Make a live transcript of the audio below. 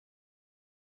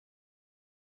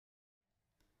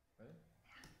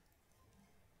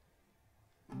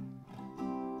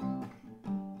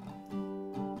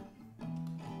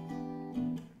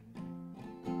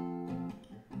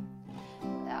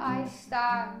I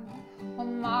stand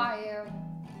on my own.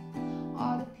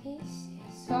 All the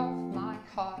pieces of my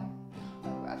heart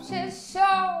are ruptured,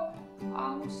 so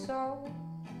I'm so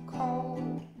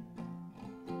cold.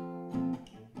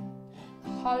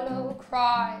 The hollow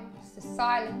cries, the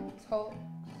silent talks.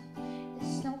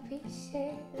 There's no peace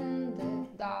here in the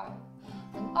dark.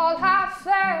 When all have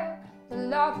failed, the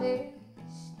love is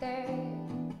there.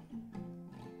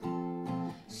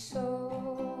 So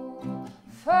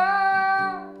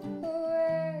far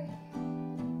away,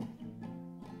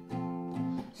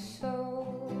 so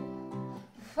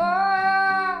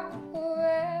far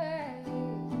away.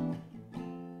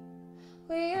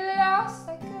 We lost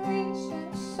like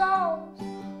ancient souls,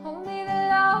 only the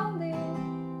lonely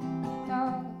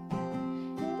know.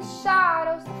 In the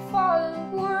shadows, the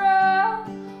fallen world,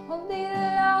 only the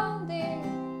lonely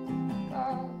go.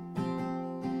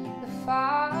 The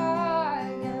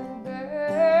fire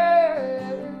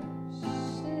burns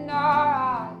in our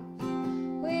eyes.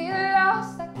 We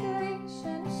lost like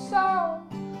ancient souls,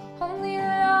 only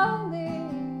the lonely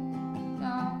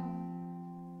know.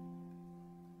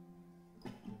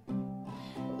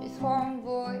 With one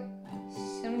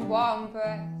voice and one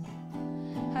breath,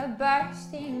 a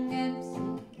bursting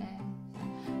emptiness,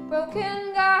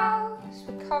 broken girls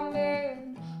were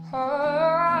coming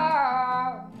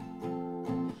home.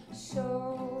 So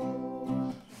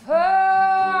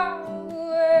far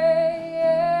away,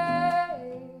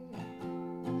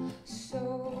 so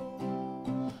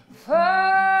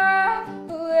far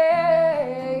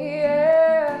away.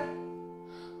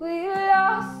 We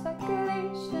lost like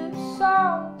ancient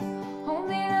souls,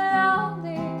 only the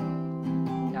lonely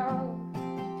know.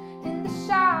 In the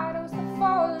shadows, the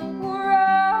fallen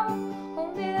world,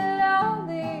 only the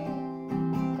lonely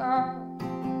go.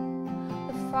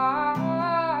 The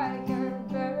fire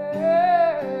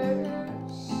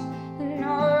burns in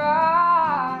our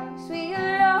eyes. We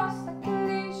lost like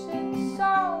ancient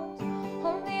souls,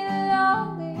 only the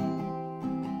lonely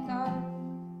know.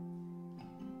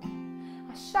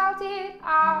 I shouted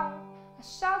out, I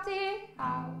shouted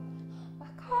out, why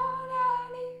can't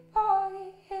anybody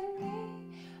hear me?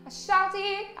 I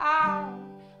shouted out,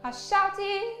 I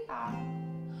shouted out,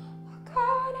 why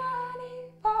can't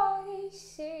anybody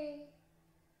see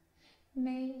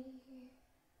me?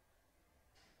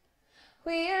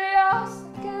 We lost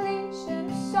like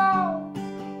ancient souls,